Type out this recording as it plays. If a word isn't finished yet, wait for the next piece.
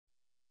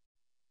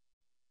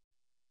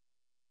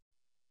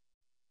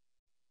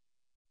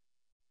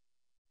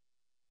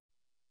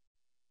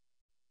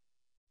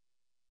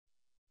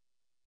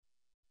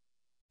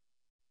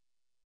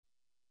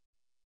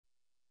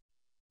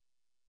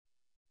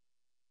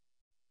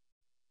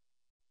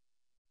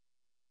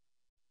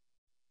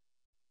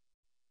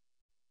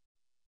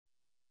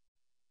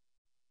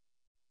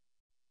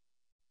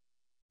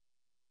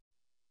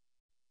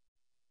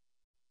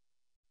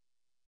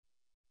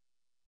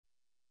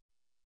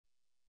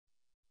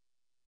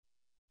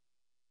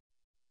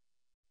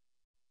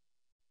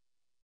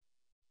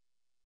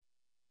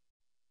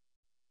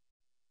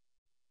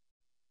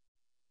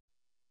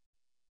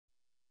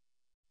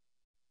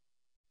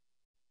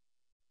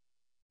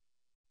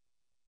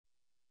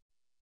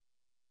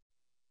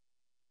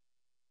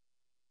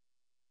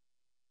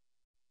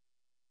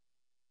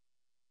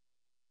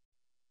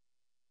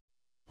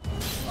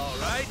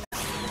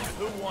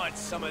want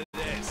some of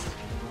this?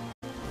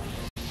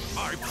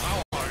 My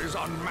power is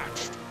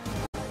unmatched.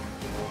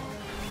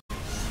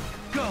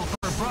 Go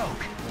for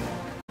broke.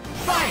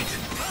 Fight!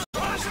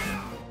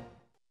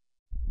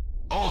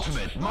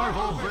 Ultimate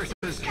Marvel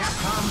vs.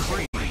 Capcom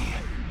 3.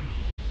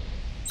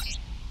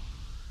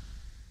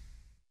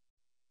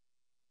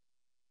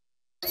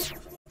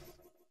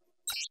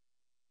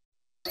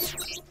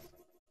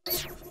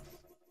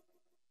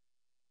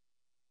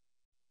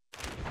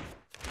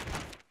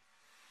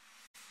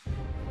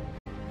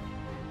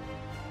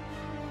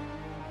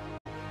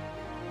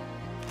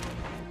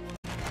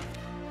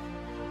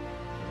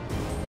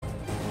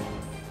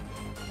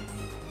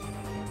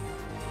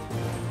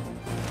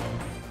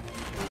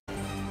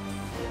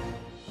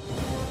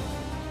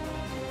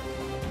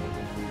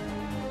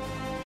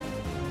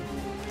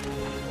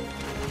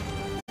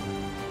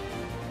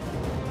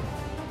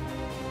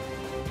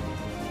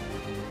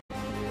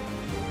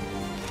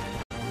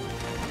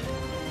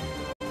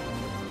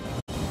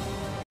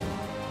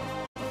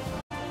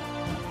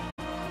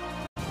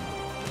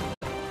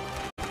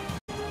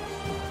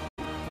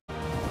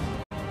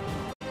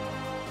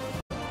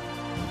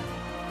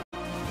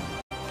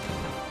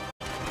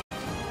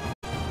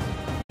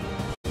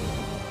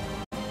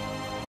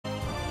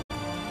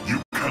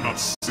 You cannot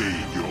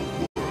save your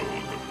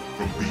world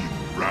from being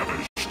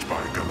ravished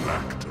by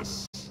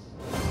Galactus.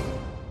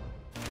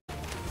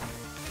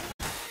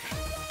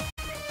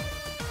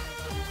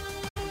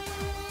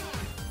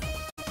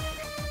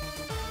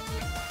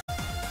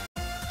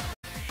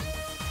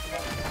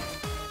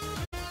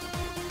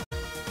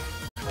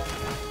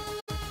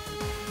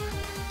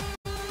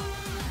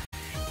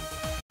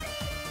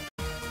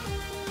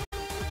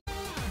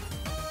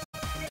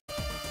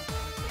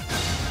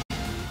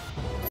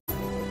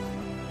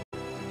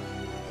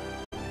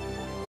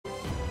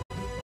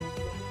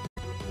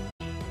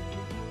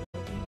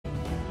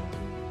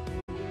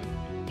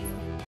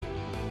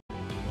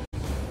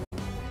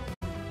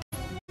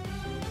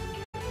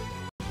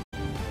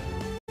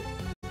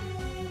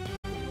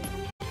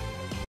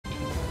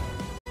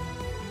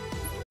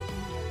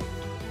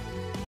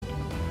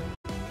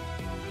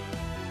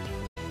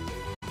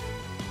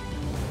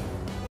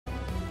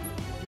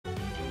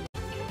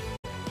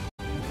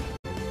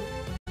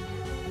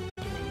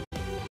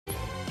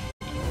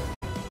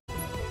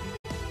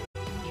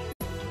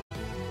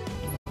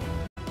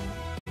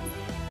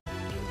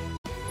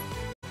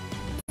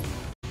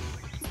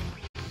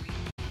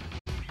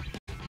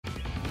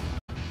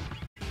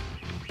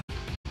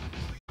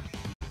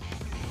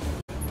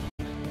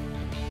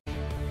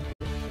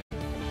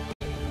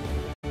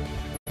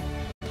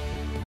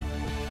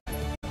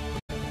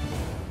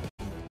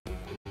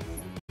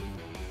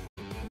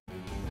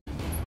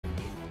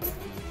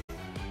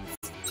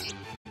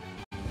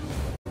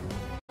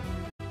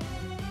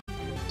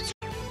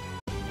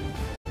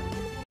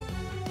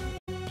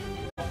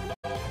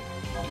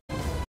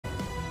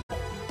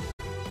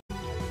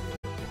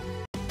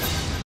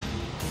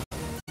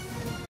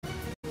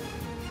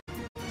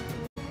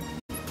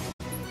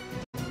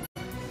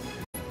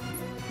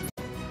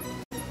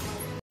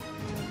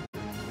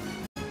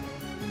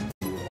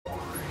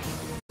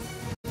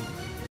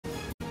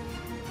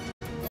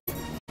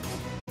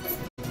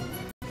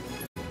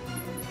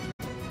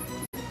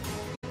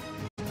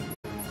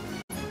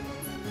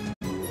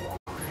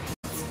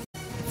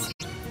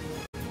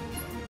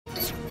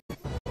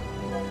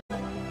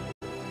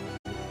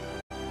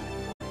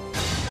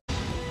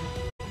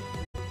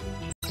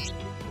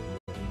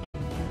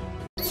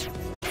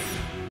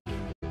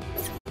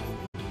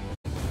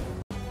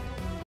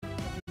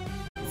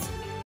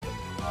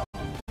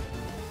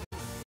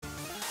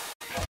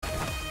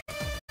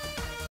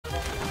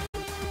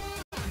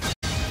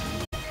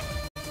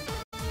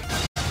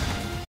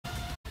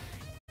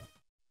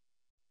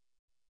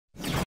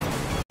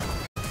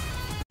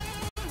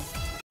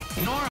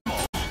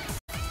 Normal.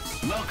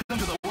 Welcome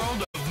to the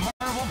world of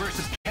Marvel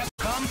vs.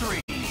 Capcom 3.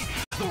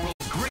 The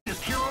world's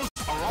greatest heroes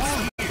are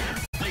all here.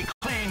 Lay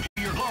claim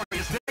to your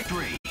glorious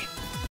victory.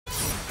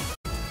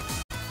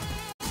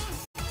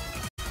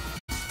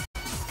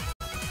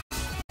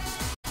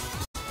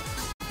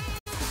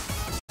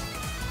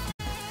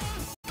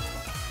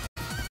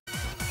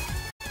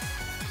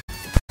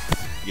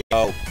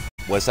 Yo,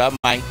 what's up,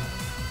 Mike?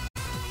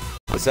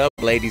 What's up,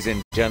 ladies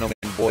and gentlemen,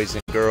 boys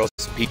and girls,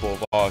 people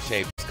of all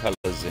shapes,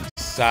 colors, and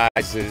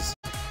sizes?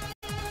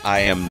 I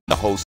am the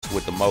host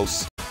with the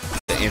most,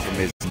 the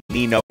infamous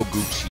Nino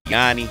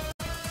Gucciani,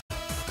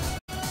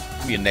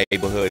 your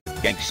neighborhood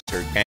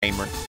gangster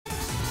gamer.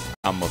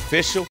 I'm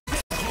official,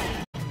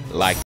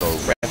 like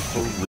a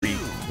referee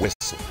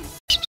whistle.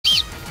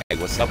 Hey,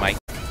 what's up, Mike?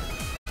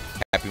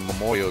 Happy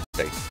Memorial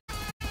Day.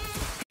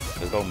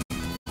 Let's go.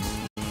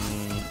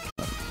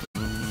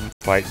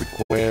 Fight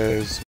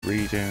request,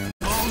 region.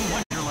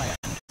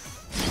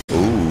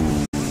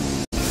 Ooh.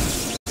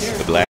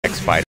 The Black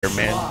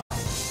Spider-Man.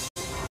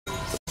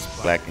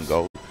 Black and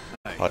gold.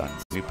 Hold on.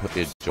 Let me put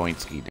this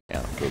joint ski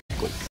down real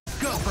quick.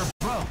 Go for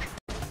broke.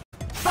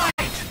 Fight!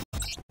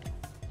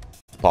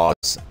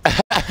 Pause.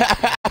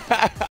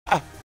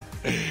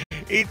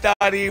 He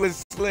thought he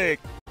was slick.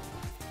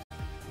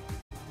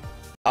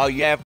 Oh,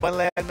 you had fun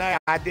last night?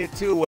 I did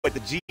too with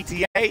the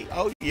GTA.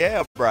 Oh,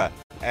 yeah, bruh.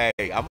 Hey,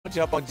 I'm going to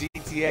jump on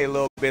GTA a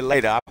little bit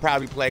later. I'll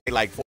probably play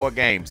like 4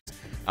 games.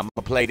 I'm going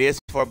to play this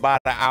for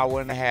about an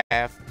hour and a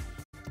half.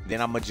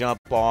 Then I'm going to jump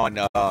on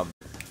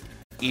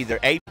either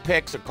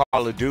Apex or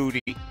Call of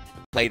Duty.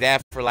 Play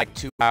that for like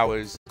 2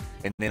 hours.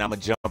 And then I'm going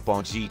to jump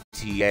on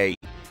GTA.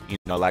 You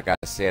know, like I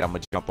said, I'm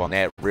going to jump on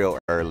that real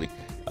early.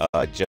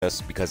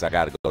 Just because I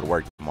got to go to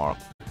work tomorrow.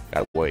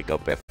 Got to wake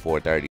up at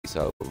 4:30.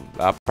 So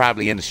I'll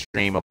probably end the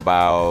stream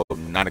about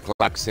 9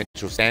 o'clock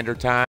Central Standard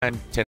Time,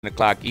 10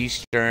 o'clock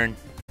Eastern,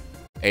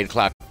 8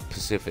 o'clock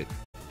Pacific.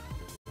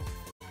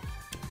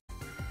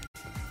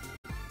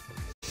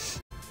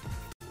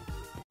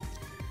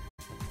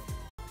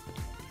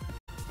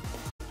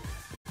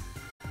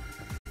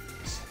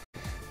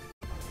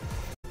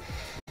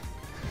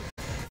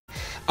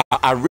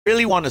 I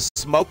really want to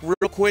smoke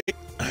real quick,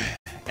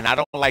 and I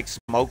don't like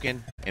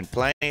smoking and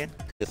playing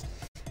because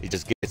it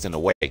just gets in the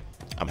way.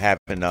 I'm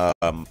having my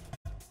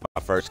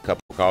first cup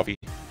of coffee.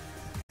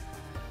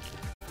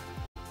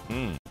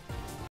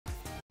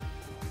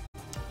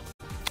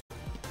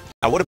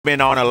 I would have been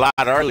on a lot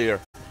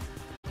earlier,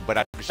 but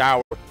I took a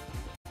shower.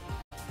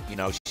 You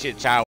know,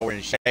 shower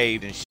and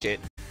shaved and shit.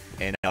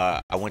 And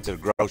I went to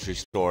the grocery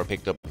store,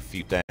 picked up a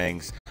few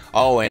things.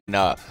 Oh, and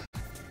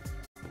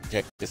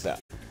check this out.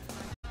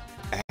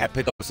 I had to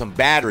pick up some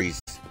batteries.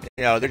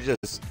 You know, they're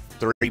just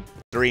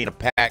three in a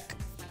pack.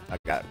 I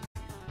got,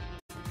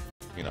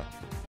 you know,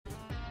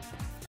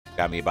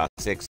 got me about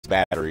 6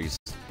 batteries.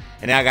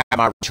 And then I got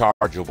my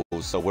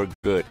rechargeables, so we're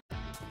good.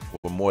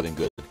 We're more than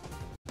good.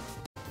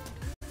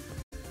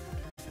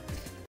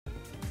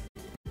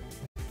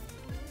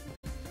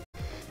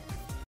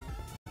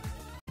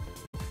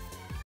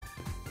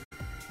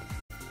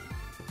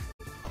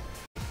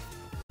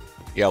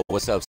 Yo,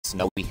 what's up,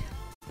 Snowy?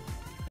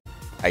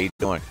 How you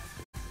doing?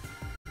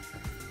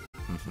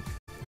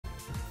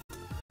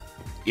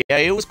 Yeah,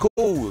 it was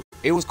cool.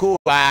 It was cool.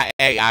 I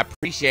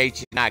appreciate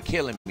you not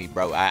killing me,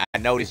 bro. I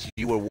noticed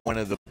you were one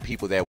of the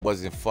people that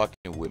wasn't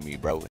fucking with me,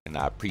 bro, and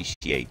I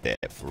appreciate that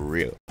for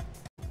real.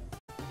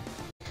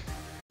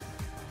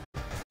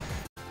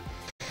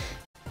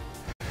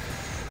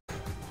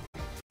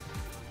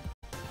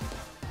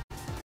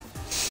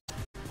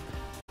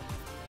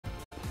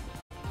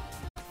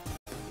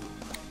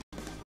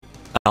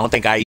 I don't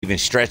think I even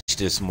stretched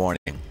this morning.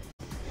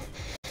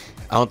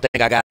 I don't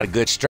think I got a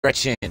good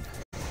stretch in.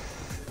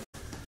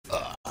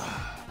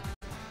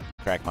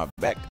 Crack my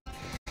back.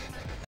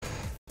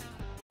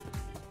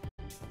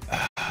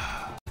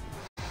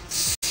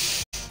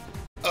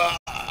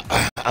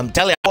 I'm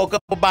telling you, I woke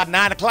up about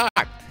 9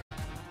 o'clock.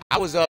 I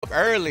was up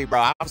early,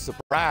 bro. I was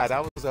surprised. I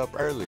was up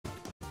early.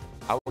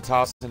 I was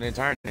tossing and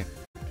turning.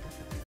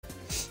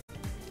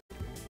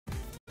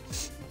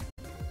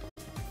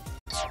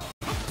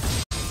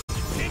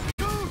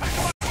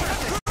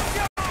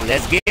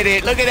 Let's get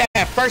it. Look at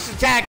that. First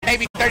attack,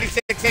 maybe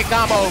 36 hit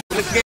combo.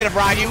 Let's get it,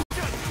 Ryu.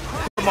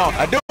 Come on.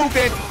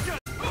 Hadouken.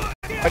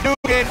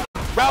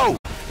 Bro,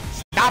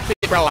 stop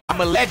it, bro.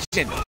 I'm a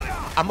legend.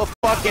 I'm a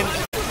fucking...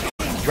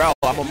 Bro,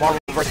 I'm a Marvel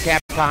vs.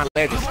 Capcom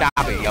legend. Stop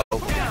it, yo.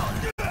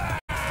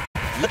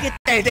 Look at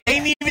that. They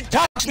ain't even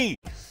touch me.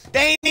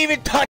 They ain't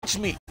even touch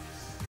me.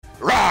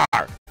 Rawr.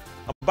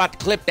 I'm about to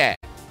clip that.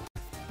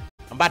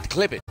 I'm about to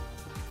clip it.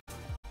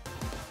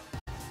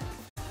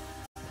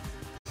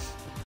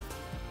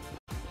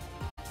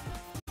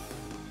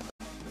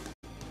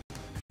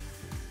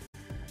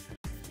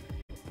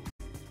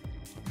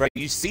 Bro,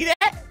 you see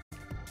that?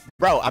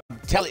 Bro, I'm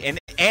telling you,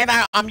 and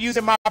I'm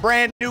using my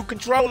brand new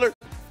controller.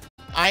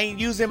 I ain't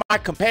using my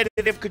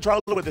competitive controller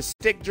where the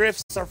stick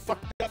drifts are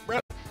fucked up, bro.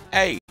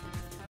 Hey.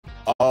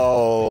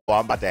 Oh,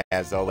 I'm about to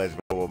have so much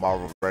fun with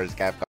Marvel vs.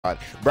 Capcom.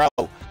 Bro,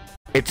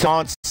 it's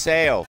on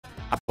sale.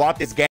 I bought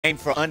this game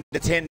for under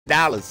 $10.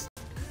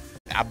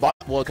 I bought,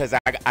 well, because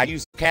I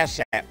use Cash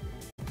App.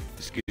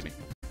 Excuse me.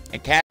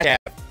 And Cash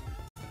App,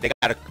 they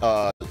got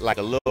a like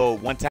a little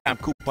one-time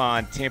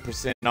coupon,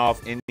 10%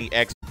 off in the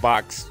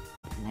Xbox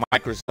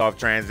Microsoft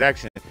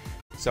transaction.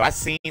 So I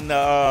seen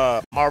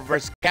the Marvel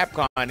vs.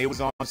 Capcom. It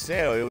was on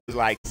sale. It was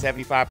like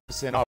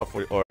 75% off,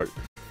 or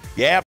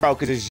yeah, bro,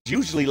 because it's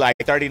usually like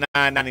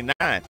 $39.99.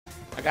 I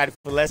got it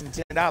for less than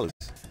 $10.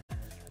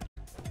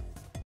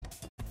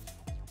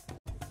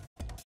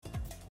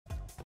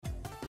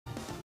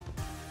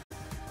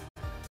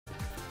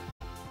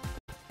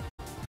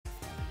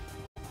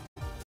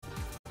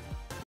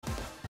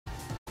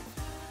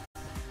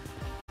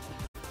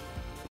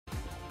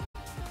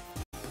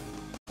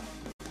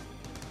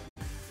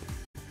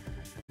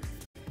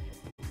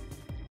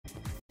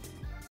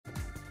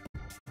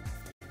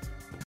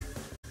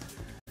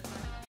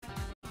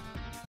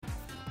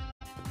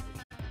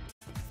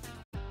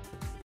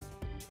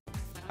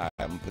 All right,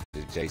 I'm gonna put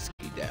this J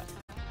ski down.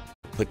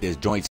 Put this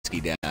joint ski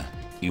down.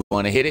 You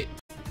want to hit it?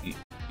 You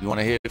want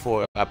to hit it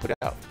before I put it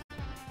out?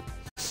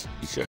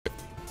 You sure?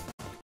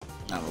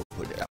 I'm gonna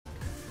put it out.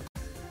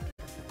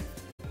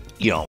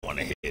 You don't want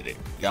to hit it.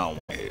 You don't want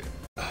to hit it.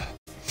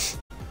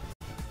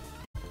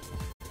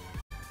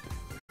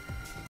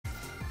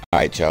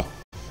 right, y'all.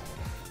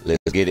 Let's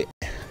get it.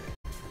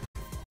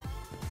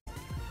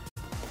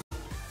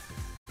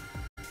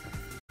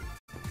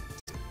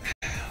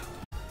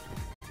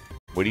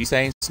 What are you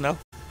saying, Snow?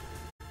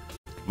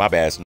 My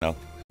bad, Snow.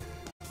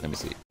 Let me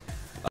see.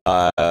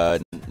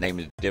 Name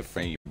is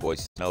different. Your boy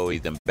Snowy.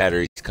 Them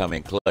batteries come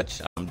in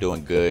clutch. I'm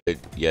doing good.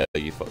 Yeah,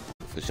 you for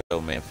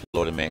sure, man.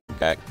 Florida man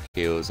got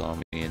kills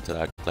on me until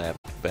I clap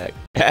back.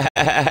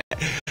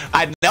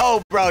 I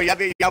know, bro.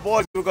 Y'all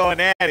boys were going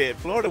at it.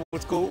 Florida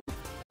was cool.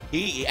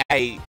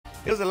 There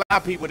was a lot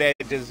of people that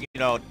just,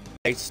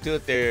 they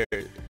stood there.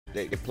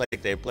 They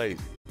played their place.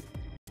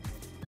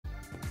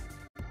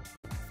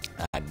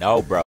 I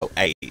know, bro.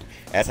 Hey,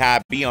 that's how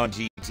I be on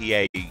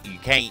GTA. You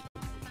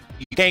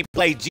can't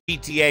play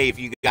GTA if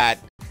you got,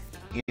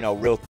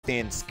 real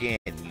thin skin.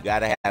 You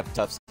gotta have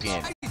tough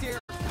skin.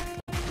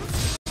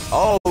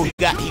 Oh, he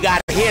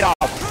got a hit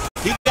off.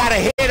 He got a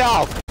hit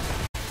off.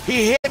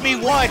 He hit me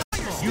once.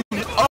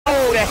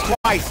 Oh, that's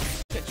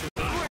twice.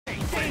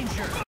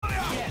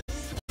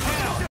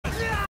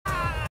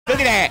 Look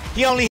at that.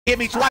 He only hit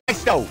me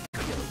twice though.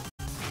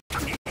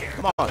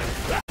 Come on.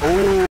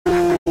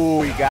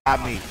 Ooh, he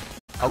got me.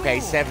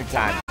 Okay, 7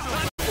 times.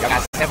 Y'all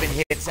got 7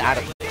 hits out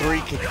of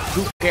 2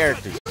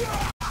 characters. It's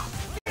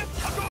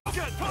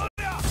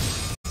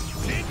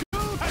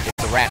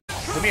a wrap.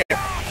 Come here.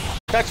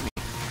 Touch me.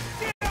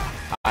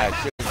 I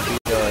should do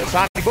the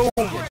Sonic Boom.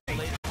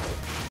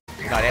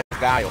 No, that's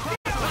Guile.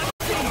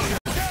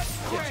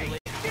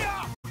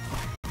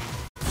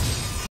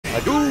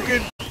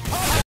 Hadouken.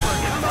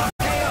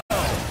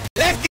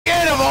 Let's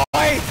get him,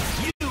 boy.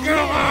 Get him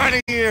out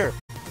of here.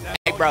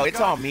 Hey, bro, it's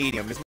on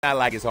medium. It's not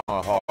like it's on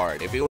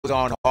hard. If it was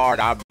on hard,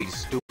 I'd be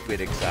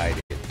stupid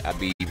excited. I'd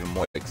be even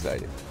more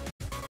excited.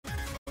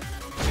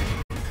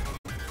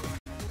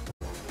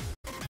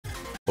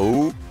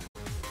 Ooh.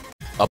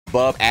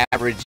 Above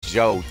average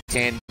Joe.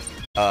 10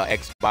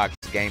 Xbox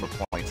gamer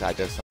points I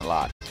just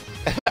unlocked.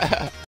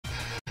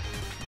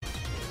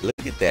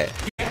 Look at that.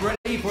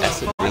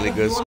 That's a really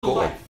good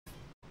score.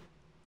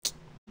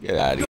 Get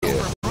out of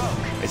here.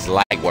 It's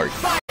light work.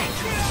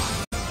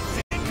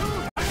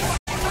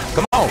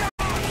 Come on.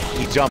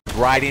 He jumped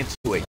right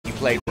into it. He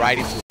played right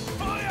into it.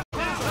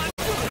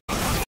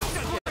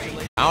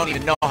 I don't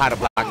even know how to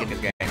block in this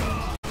game.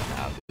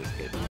 I'm just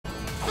kidding.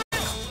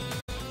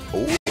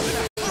 Ooh.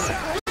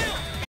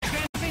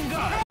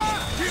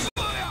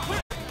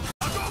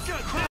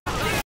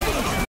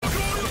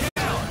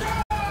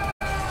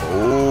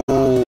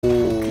 Ooh.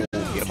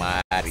 Get him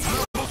out of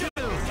here.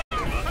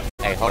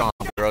 Hey, hold on,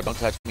 girl. Don't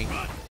touch me.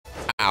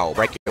 Ow.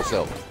 Break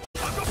yourself.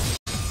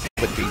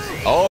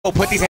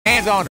 Put these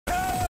hands on her.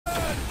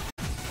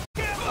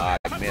 I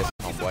missed,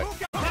 homeboy.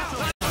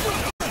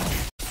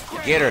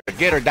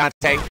 Get her,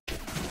 Dante.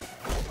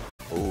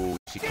 Oh,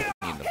 she kicked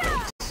me in the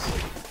face.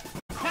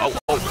 Oh.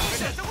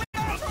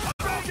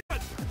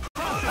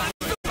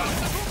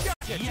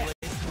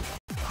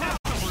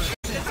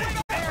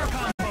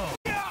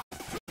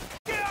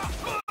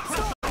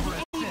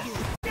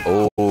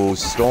 Oh,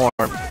 Storm.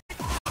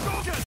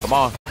 Come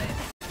on.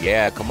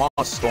 Yeah, come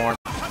on, Storm.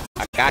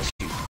 I got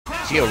you.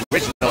 She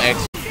original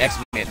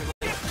X-Men.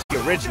 She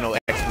original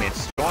X-Men.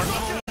 Storm.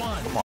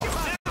 Come on.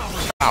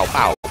 Pow,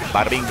 pow.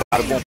 Bada bing,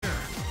 bada boom.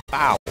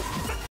 Pow.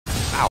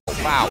 Pow,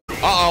 pow.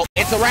 Uh-oh,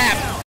 it's a wrap.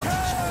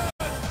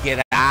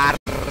 Get out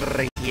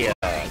of here.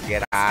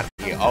 Get out of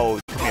here. Oh,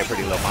 come here,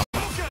 pretty little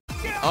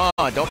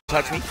mama. Don't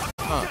touch me.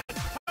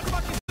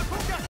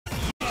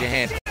 Keep your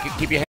hands.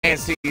 Keep your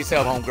hands to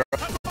yourself, homegirl.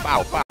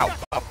 Pow, pow,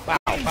 pow,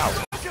 pow, pow.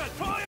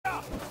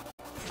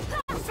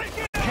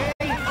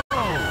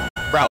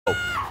 Bro,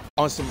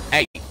 on some,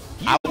 hey,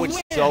 I would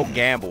so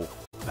gamble.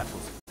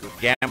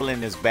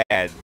 Gambling is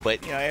bad,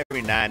 but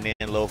every now and then,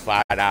 a little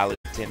 $5,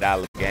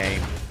 $10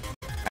 game,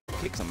 I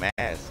kick some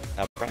ass.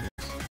 I promise.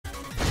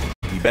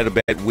 You better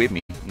bet with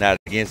me, not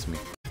against me.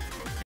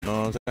 You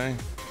know what I'm saying?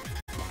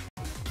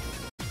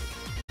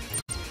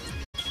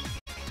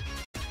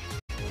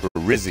 For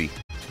Rizzy.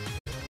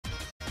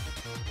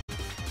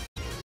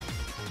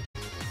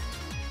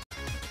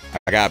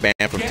 I got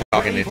banned from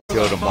talking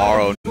until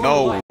tomorrow.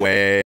 No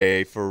way.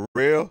 For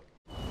real?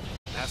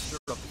 Master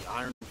of the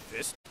Iron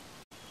Fist.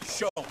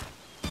 Show.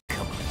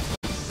 Come on.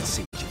 Let's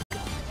see what you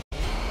got.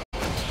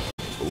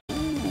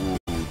 Ooh,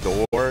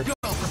 Thor.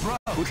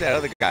 Who's that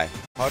other guy?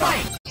 Hold on.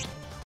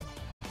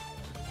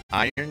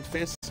 Iron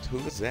Fist? Who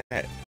is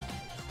that?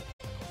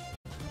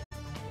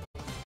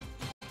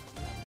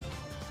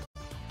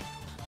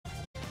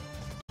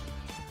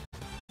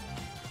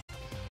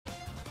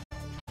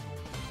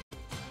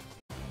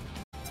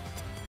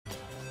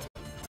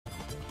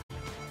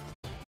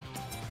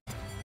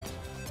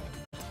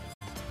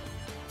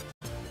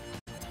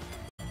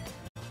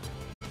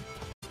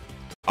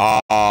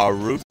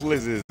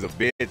 Ruthless is a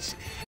bitch.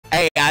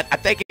 Hey, I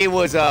think it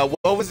was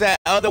what was that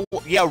other?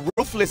 Yeah,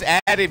 Ruthless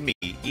added me.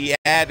 He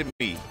added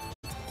me.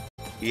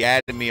 He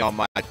added me on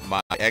my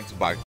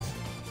Xbox.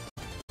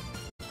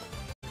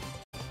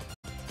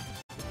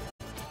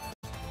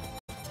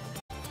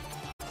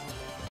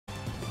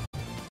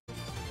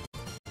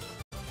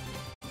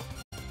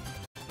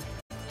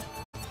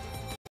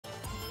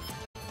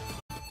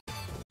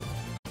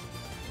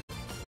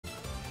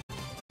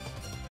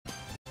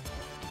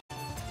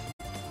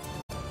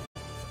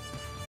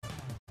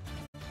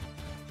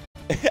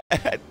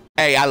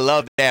 Hey, I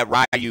love that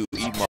Ryu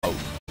emote.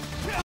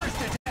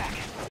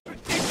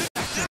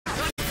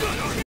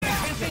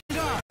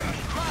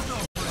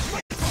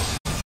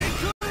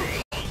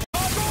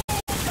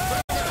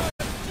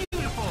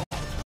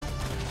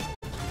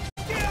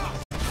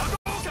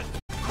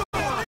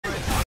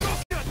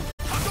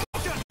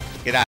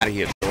 Get out of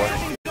here, Thor.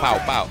 Pow,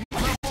 pow.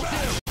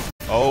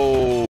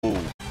 Oh.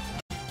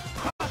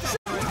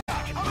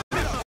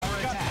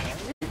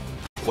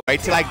 Wait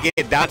till I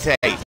get Dante.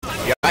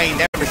 Y'all ain't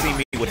never seen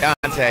me with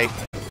Dante.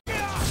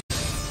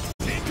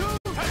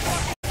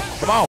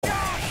 Come on.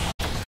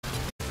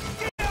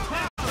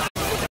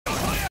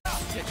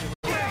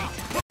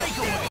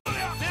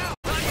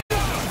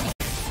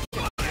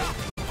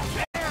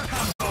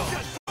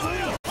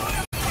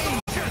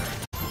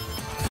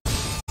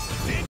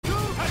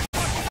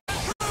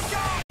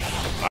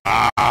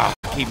 Ah,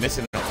 keep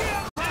missing them.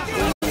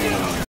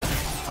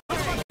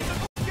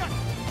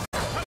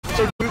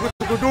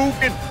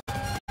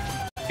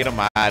 Get him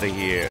out of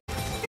here.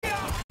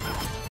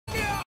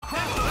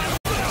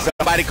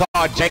 Somebody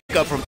call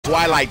Jacob from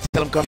Twilight.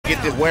 Tell him come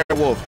get this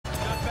werewolf.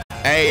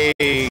 Hey,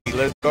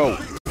 let's go.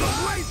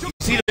 You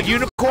see the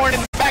unicorn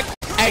in the back?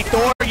 Hey,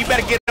 Thor, you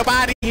better get him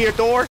out of here,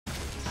 Thor.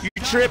 You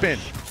tripping.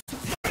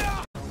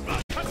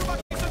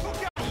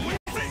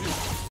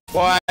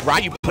 Boy,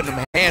 Ryu putting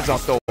them hands on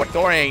Thor.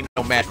 Thor ain't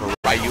no match for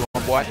Ryu,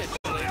 boy.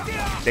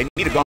 They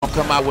need to go and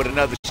come out with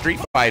another Street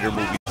Fighter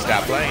movie.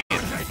 Stop playing.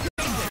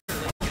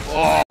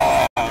 Oh,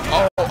 oh,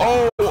 oh,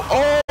 oh.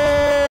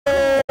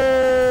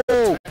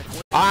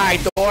 All right,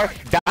 Thor.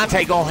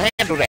 Dante gonna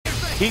handle that.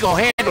 He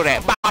gonna handle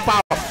that. Bow,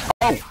 bow.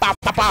 Oh, bow,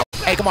 bow, bow.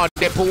 Hey, come on,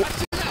 Deadpool.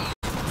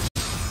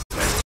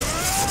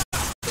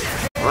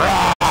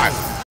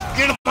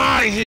 Get him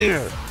out of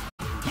here.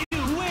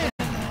 You win.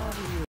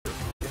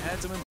 You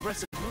had some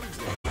impressive moves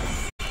there.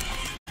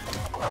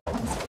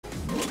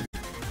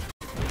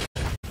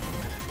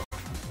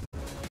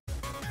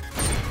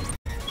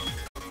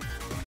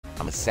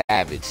 I'm a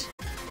savage.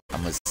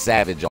 I'm a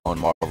savage on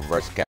Marvel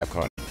vs.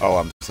 Capcom. Oh,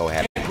 I'm so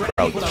happy,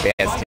 bro. The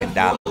best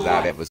 $10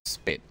 I've ever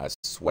spent. I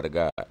swear to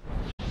God.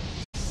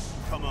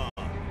 Come on.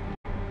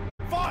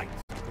 Fight!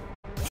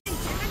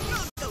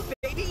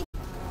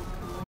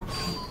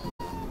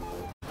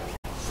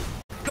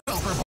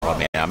 Oh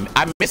man,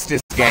 I missed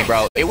this game,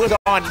 bro. It was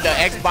on the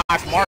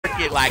Xbox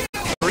market like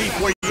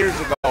 3-4 years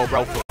ago,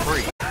 bro, for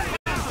free.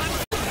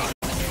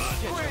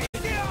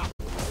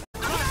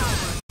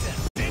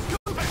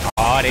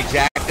 Oh, they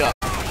jacked up.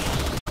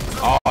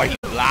 Oh, he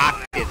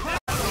blocked it.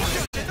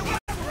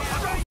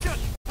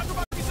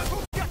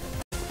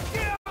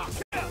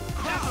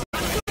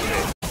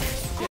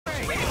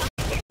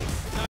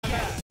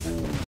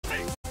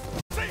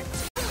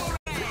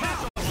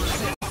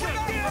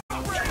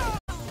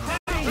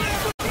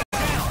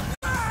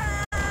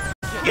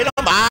 Get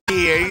him out of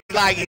here.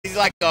 He's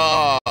like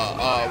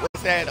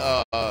what's that?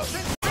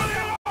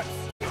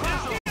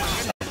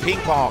 Ping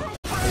pong.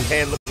 His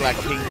head looks like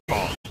a ping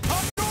pong.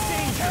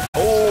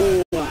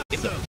 Oh,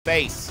 in the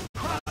face.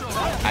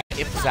 I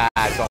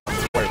emphasize on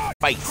the word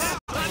face.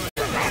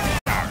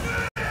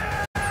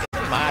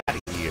 Get him out of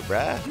here,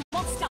 bruh.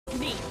 Won't stop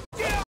me.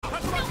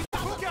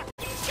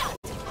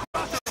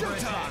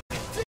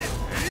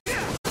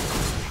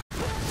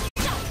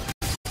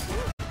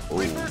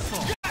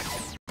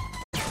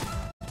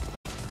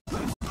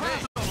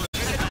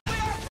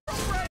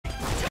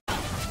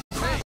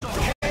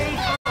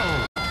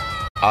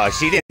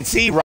 She didn't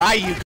see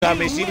Ryu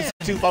coming. She was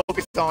too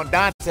focused on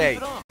Dante.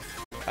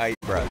 Hey,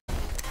 bro.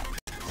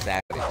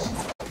 Savage.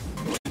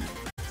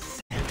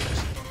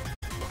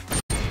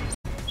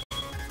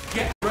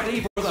 Get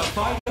ready for the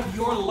fight of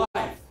your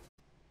life.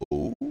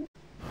 Ooh.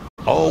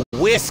 Oh,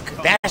 Whisk.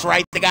 That's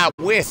right. They got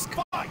Whisk.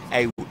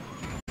 Hey,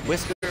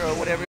 Whisker or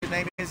whatever his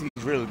name is.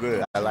 He's really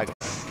good. I like him.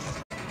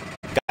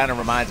 Kind of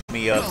reminds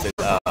me of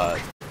the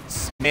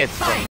Smith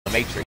from The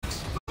Matrix.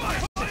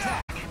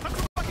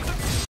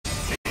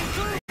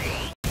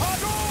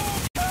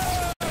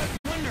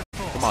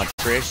 Come on,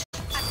 Trish.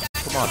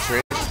 Come on,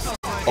 Trish.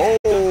 Oh!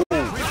 Oh,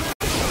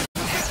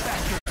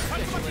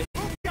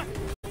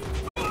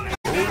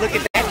 look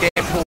at that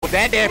Deadpool.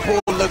 That Deadpool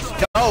looks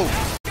dope.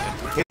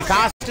 His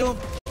costume.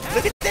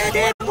 Look at that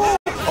Deadpool.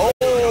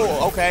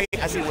 Oh, okay.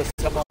 I see what's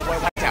up on. Boy,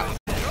 watch out.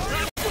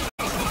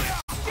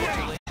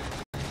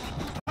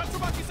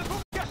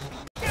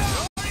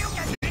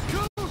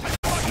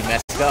 He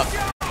messed up.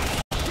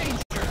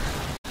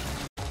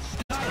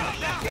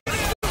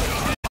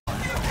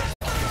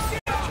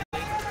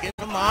 Get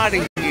him out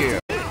of here.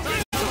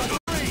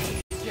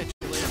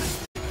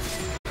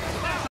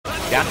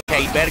 Dante,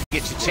 you better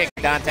get your check,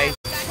 Dante.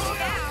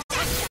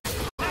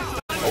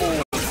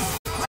 Oh.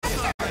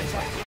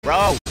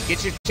 Bro,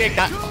 get your check,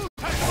 Dante.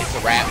 It's a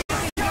wrap.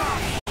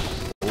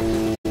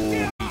 Oh,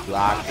 he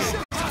blocked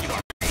it.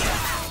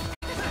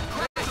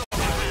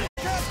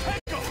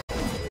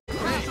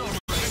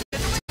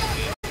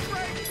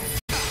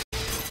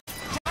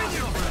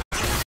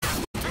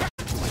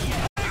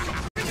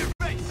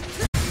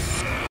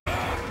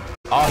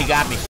 Oh, he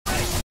got me.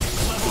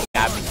 He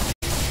got me.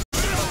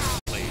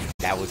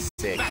 That was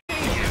sick.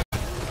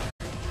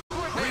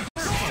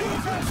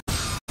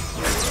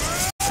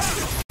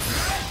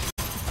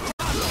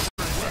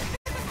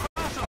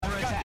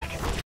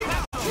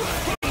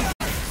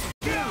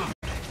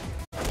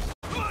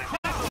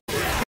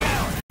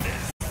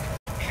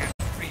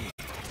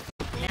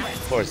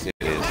 Of course it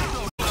is.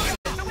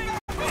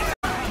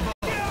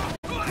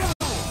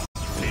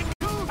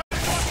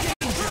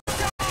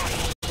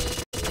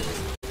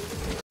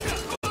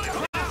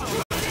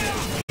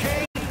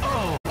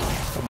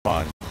 Come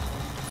on.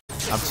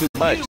 I'm too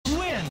much.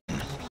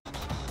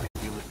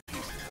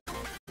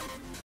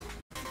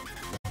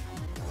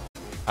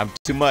 I'm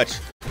too much.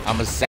 I'm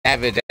a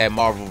savage at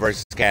Marvel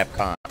vs.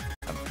 Capcom.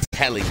 I'm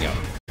telling you.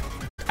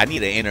 I need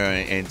to enter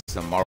in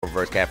some Marvel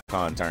vs.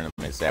 Capcom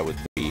tournaments. That would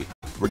be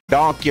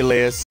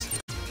ridiculous.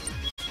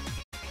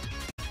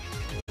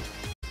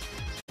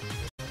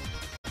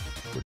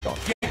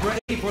 Get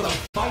ready for the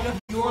fight of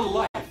your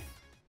life.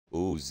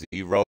 Ooh,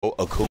 Zero,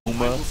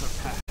 Akuma.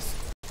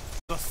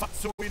 The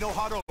Satsui no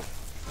Hado.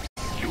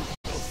 You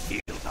will feel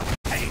the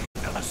pain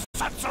of the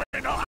Satsui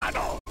no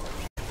Hado.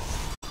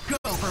 Go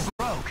for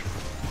broke.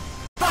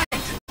 Fight!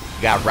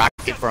 Got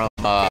Rocket from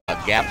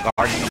Gap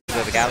Guardians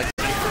of the Galaxy.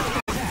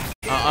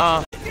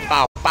 Bow,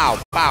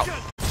 bow, bow.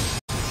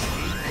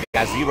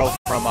 Got Zero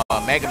from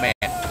Mega Man.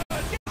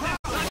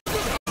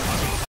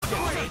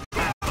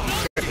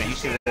 You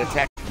should have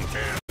attacked me.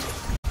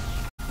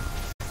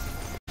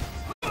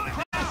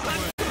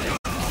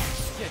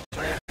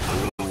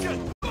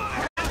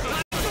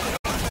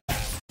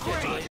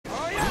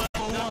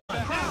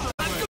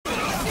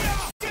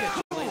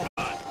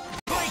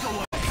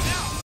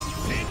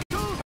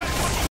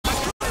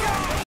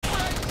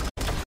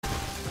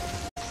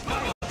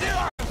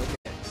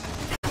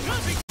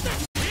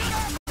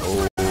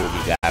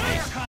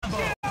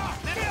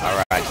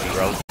 Alright,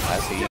 Zero. I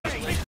see you.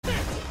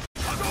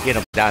 Get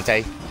him,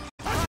 Dante.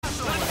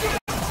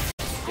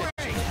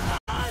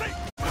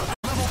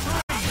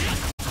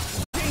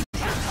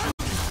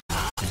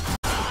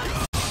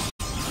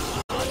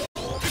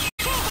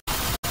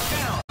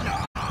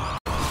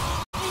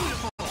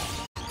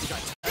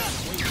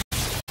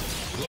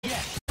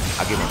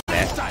 I'll give him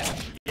that.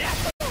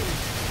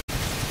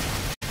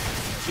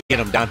 Get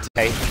him,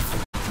 Dante.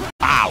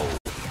 Ow!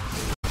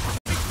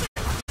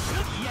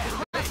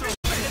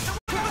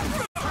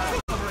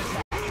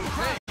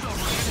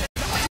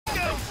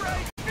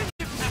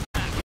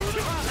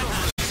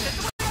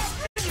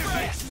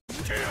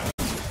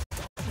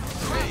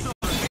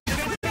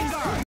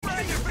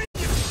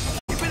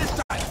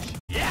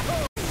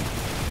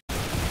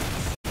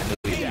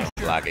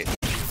 Block it.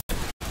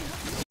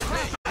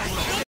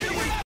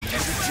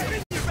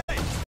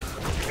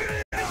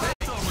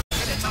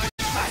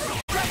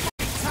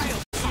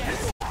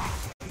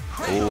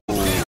 Ooh.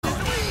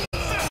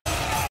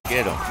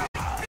 Get him.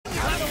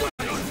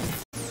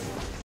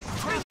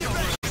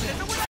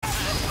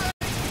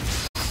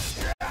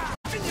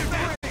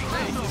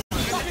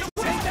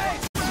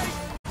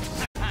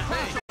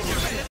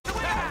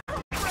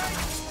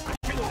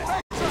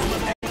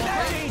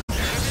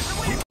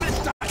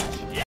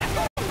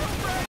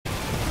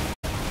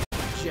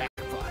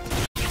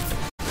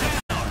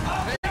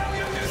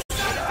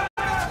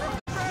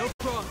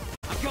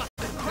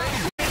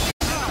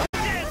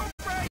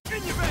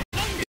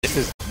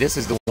 This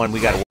is the one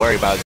we got to worry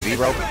about,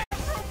 Zero.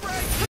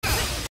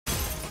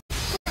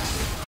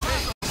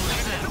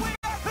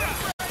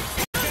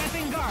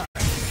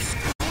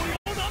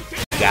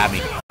 He got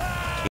me.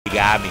 He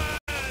got me.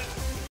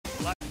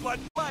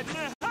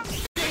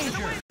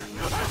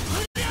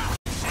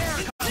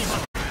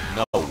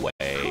 No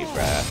way,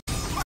 bruh.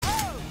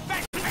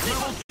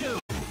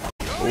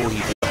 Oh,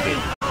 he's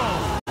looking.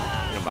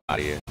 Get him out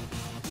of here.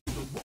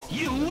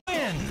 You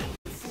win.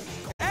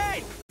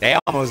 Hey! They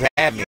almost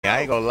had me. I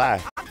ain't gonna lie.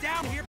 I'm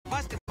down here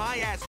busting my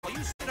ass while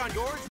you sit on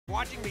yours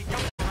watching me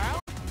jump around?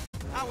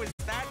 How was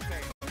that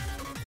thing?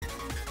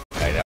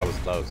 Hey, that was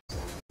close.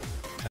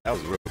 That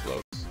was real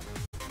close.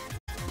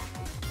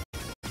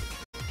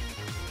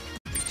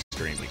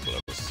 Extremely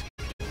close.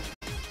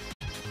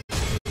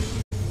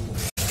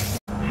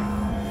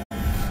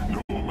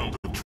 No amount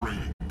of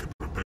training can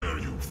prepare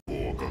you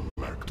for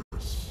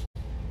Galactus.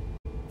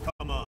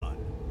 Come on.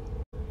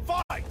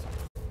 Fight!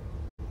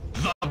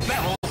 The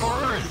battle for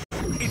Earth.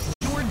 It's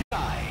do or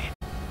die.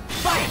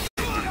 Fight!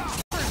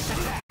 First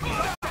attack.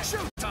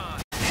 Shoot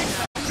time.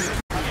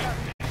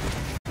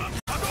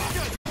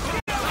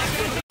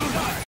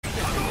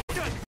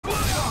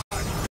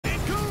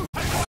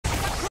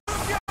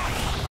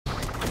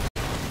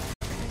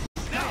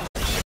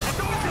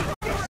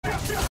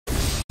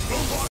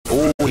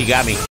 Oh, he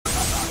got me. Get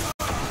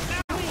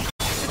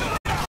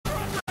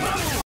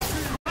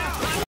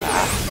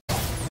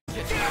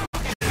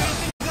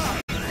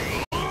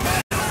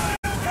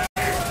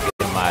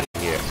him out of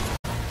here.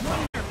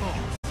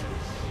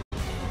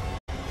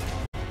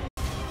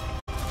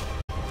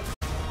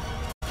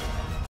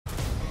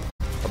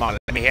 Come on,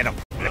 let me hit him.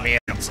 Let me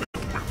hit him.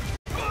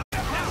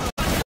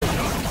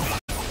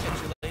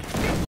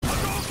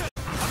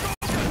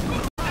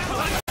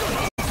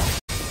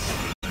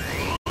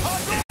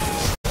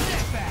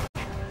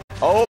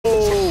 Oh!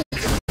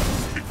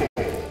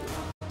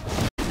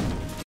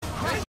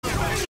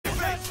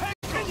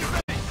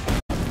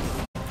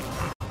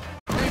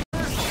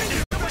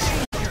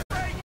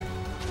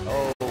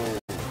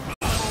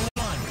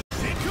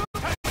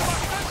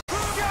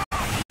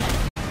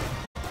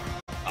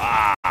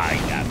 Ah, I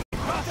got me.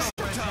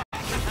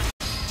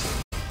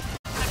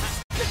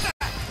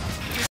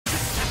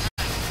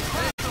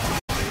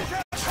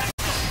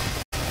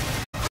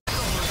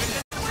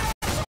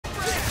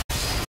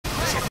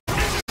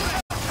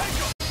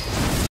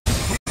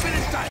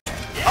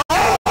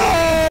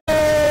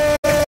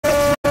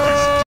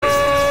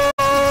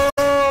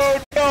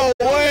 No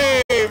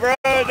way, bro.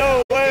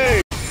 No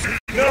way.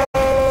 No.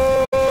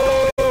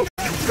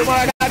 Come on,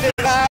 I got this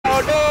now.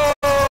 No.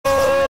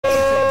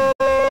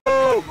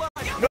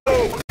 No.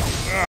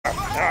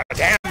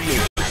 Damn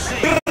you.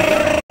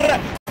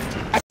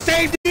 I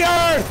saved the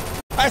earth.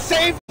 I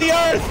saved the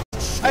earth.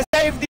 I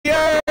saved the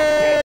earth.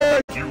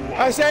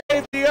 I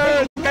saved the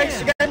earth.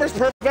 Gangsta gamers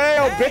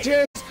prevail,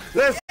 bitches.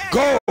 Let's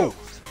go.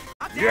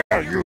 Yeah,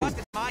 you.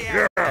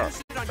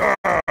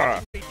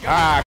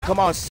 Yeah. Come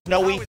on,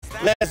 Snowy.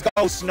 Let's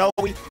go,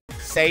 Snowy.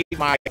 Save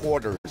my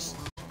quarters.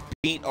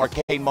 Beat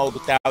arcade mode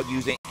without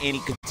using any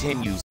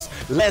continues.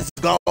 Let's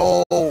go.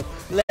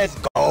 Let's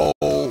go.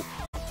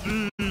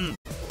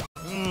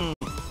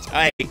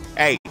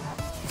 Hey,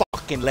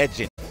 fucking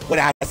legend. What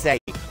did I say?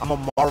 I'm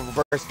a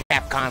Marvel vs.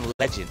 Capcom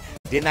legend.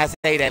 Didn't I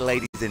say that,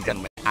 ladies and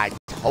gentlemen? I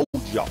told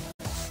y'all.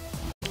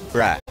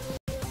 Bruh.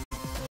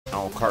 I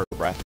don't curve,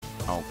 bruh.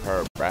 I don't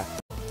curve, bruh.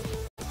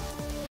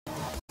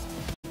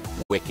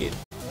 Wicked.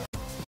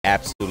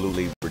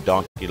 Absolutely,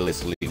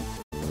 redonkulously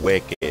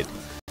wicked.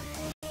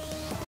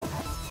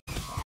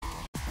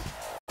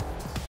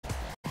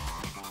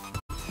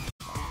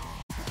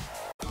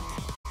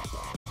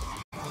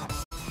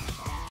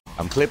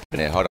 I'm clipping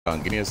it. Hold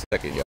on. Give me a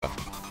second, y'all.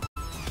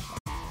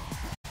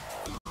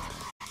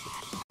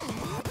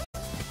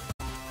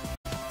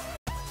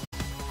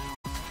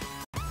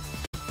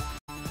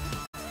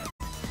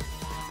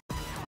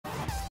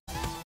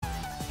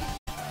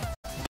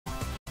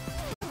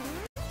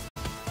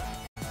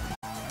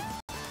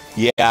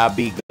 Yeah, I'll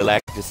be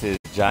Galactus's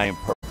giant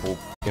purple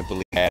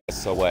pimply ass.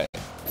 So what?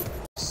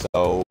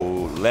 So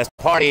let's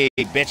party,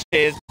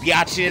 bitches,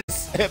 biatches,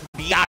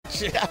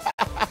 biatch.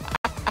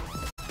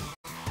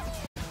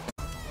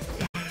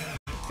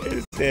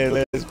 It said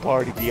let's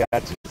party,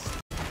 biatches.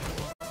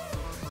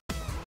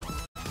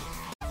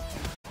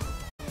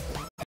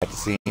 At the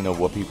scene of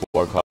what people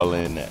are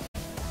calling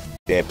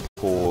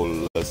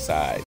Deadpool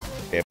aside.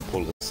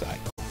 Deadpool aside.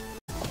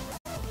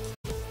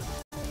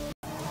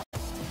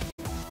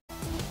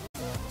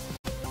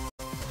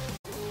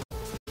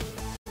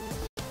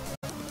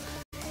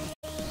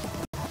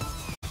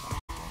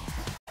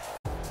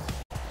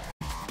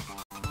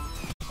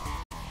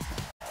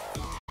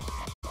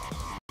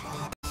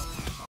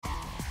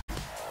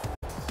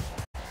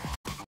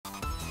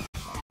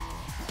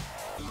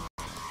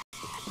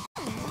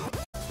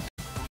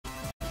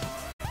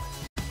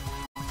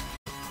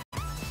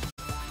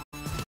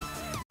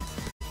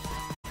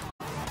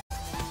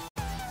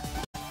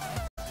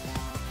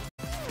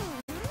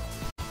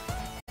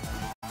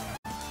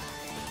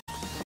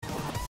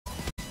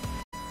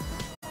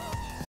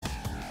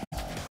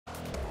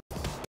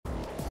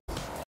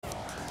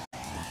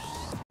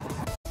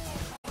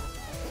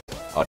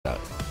 Hold on.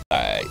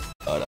 Alright.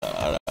 Hold on.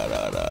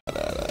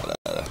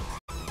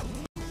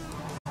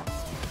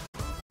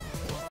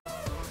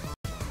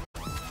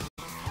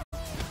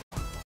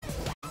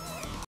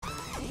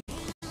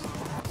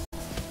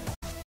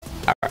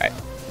 Alright.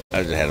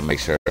 I just had to make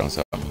sure on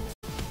something.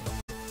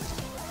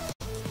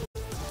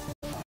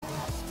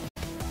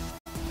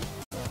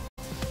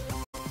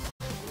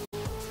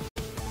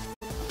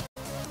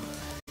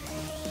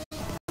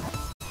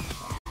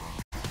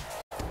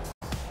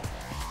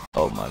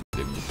 Oh my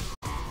goodness.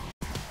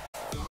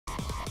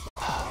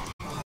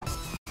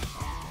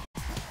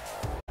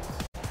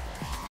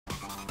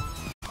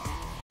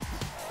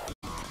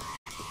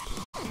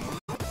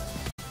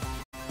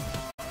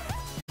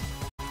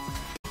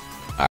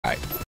 Alright.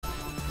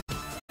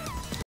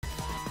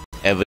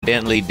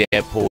 Evidently,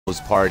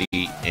 Deadpool's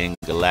party in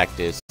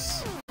Galactus'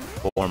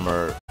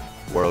 former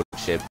world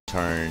ship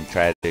turned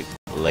tragic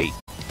late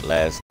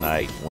last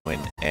night when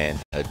an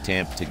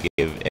attempt to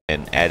give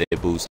an added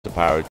boost of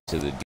power to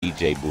the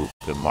DJ booth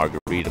and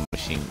margarita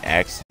machine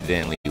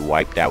accidentally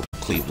wiped out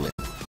Cleveland.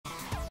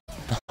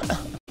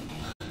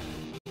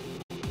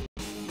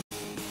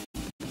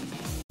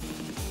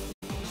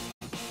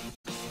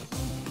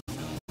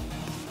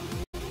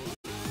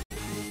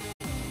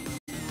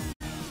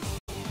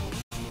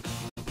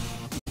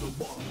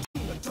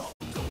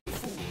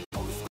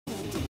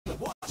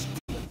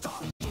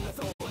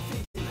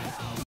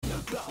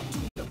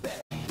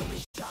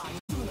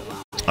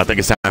 I think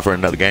it's time for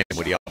another game.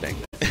 What do y'all think?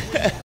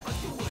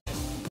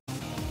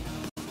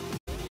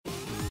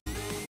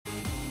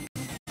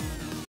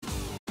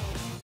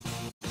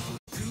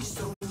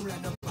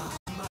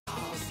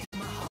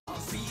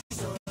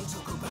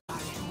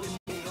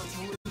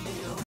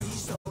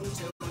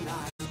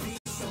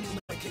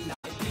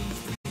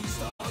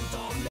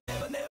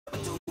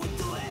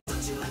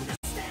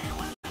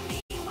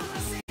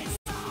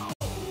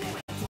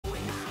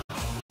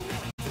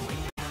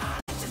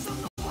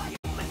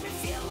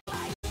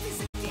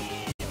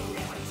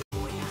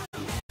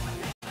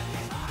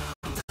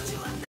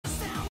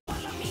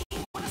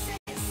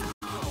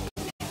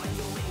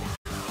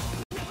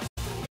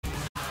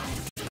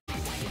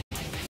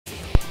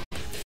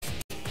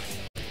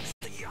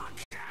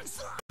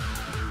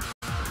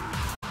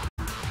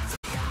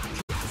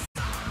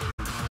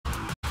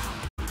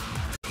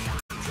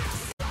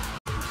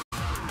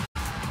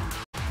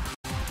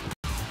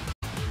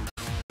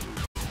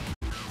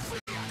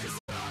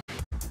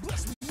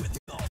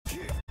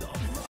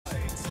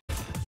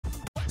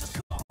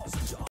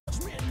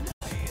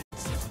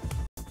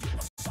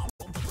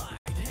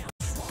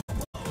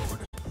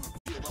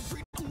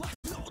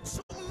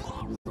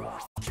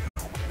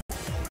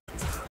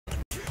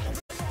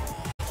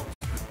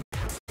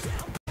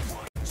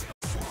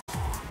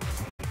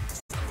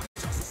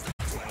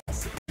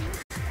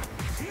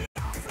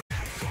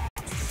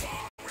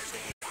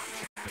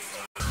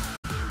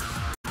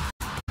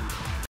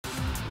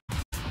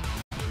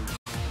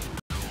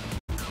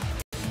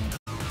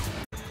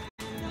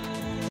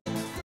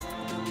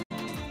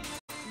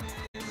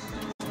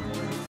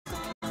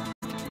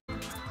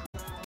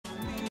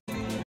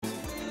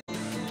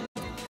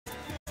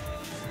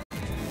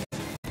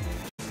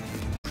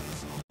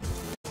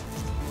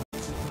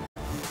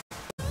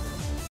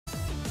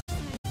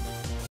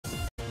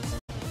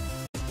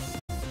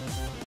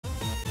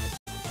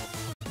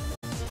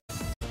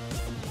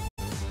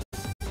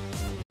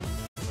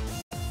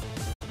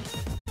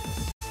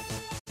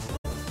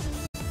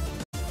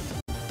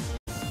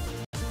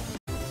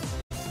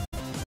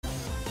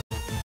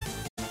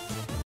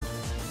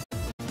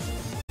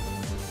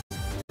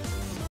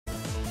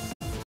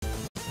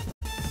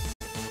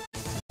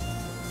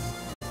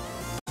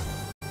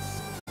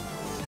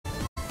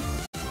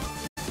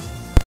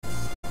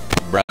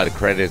 Bro, the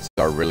credits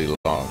are really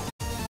long.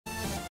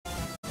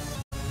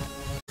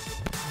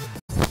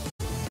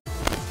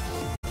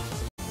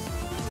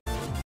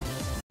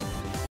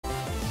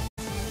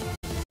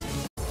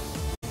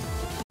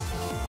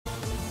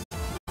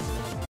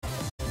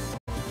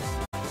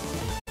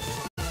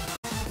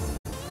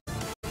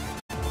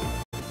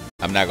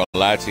 I'm not gonna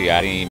lie to you,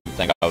 I didn't even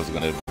think I was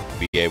gonna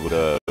be able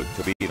to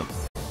beat him.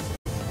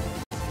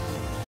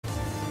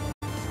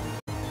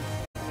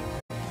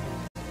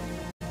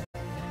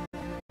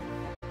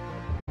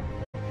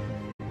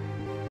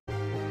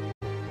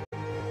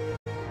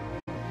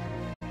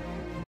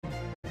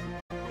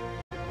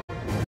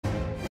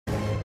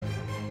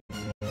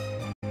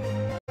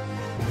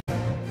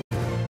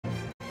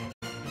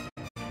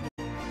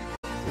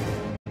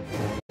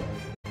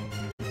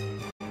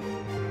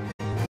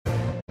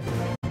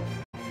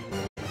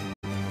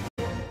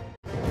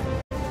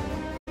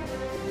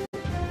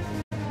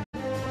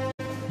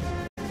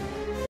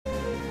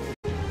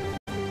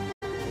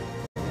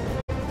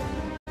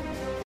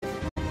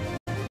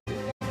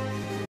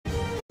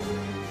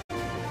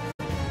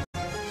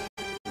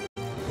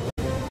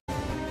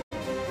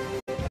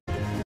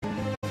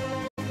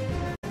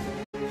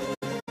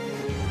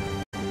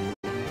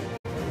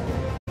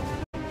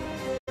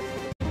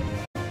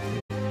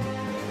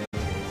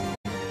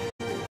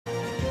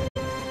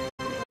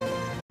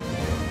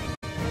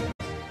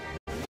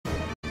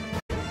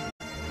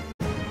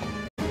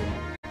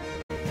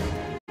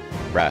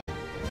 Right.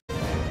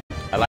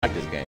 I like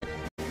this game.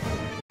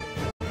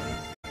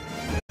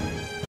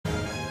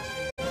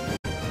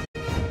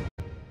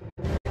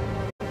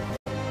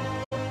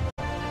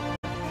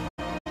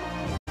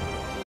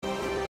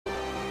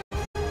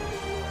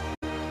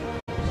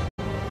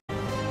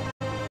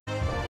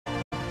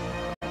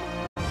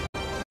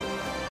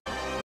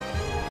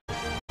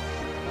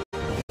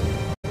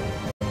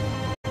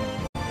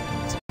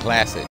 It's a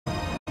classic.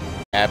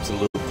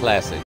 Absolute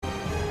classic.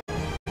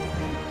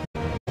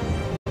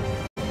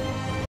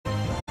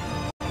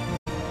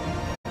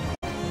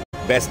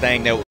 Best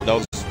thing that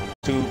those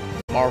two,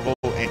 Marvel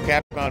and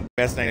Capcom,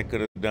 best thing they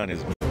could have done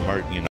is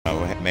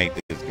make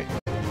this game.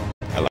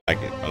 I like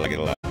it. I like it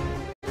a lot.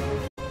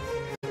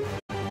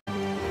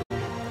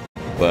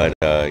 But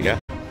yeah,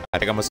 I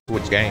think I'm gonna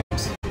switch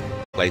games,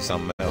 play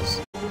something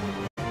else.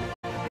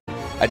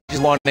 I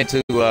just wanted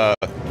to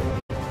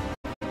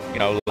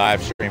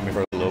live stream it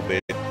for a little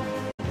bit,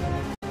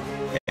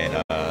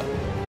 and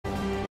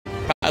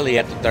probably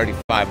at the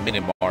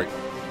 35-minute mark.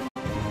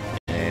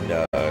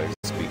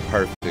 It's be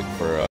perfect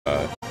for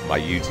my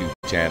YouTube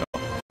channel.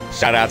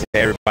 Shout out to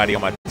everybody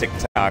on my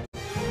TikTok,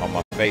 on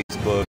my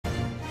Facebook,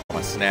 on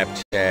my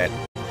Snapchat,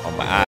 on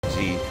my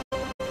IG,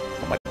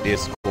 on my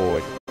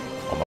Discord,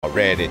 on my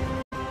Reddit,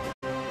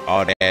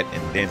 all that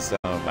and then some.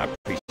 I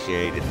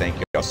appreciate it.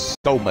 Thank y'all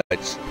so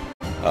much.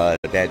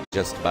 That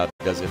just about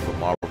does it for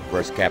Marvel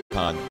vs.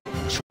 Capcom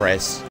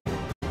Tress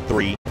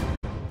 3.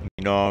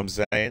 You know what I'm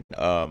saying?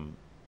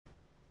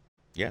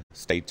 Yeah,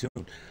 stay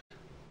tuned.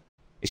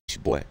 It's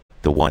your boy,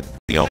 the one,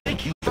 the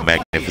only, the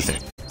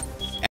magnificent.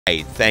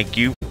 Hey, thank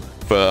you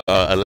for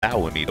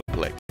allowing me to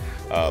play.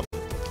 I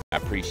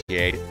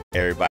appreciate it.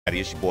 Everybody,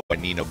 it's your boy,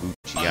 Nino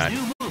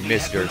Gucciani,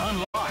 Mr.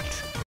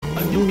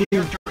 A new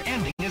character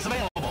ending is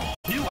available.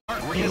 New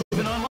artwork has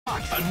been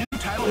unlocked. A new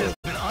title has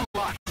been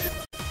unlocked.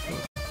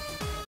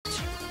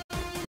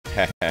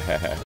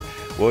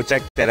 We'll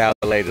check that out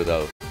later,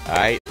 though. All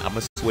right, I'm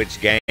going to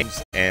switch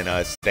games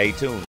and stay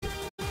tuned.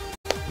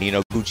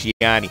 Nino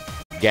Gucciani,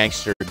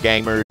 Gangster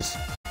Gamers,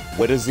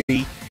 with a Z.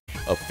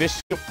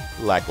 official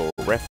like a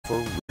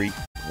referee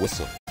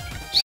whistle.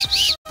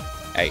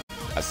 Hey,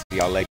 I see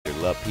y'all later.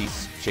 Love,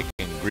 peace,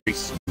 chicken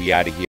grease. We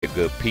out of here,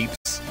 good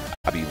peeps.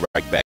 I'll be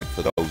right back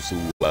for those who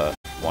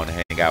want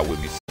to hang out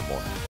with me some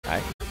more. All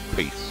right,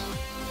 peace.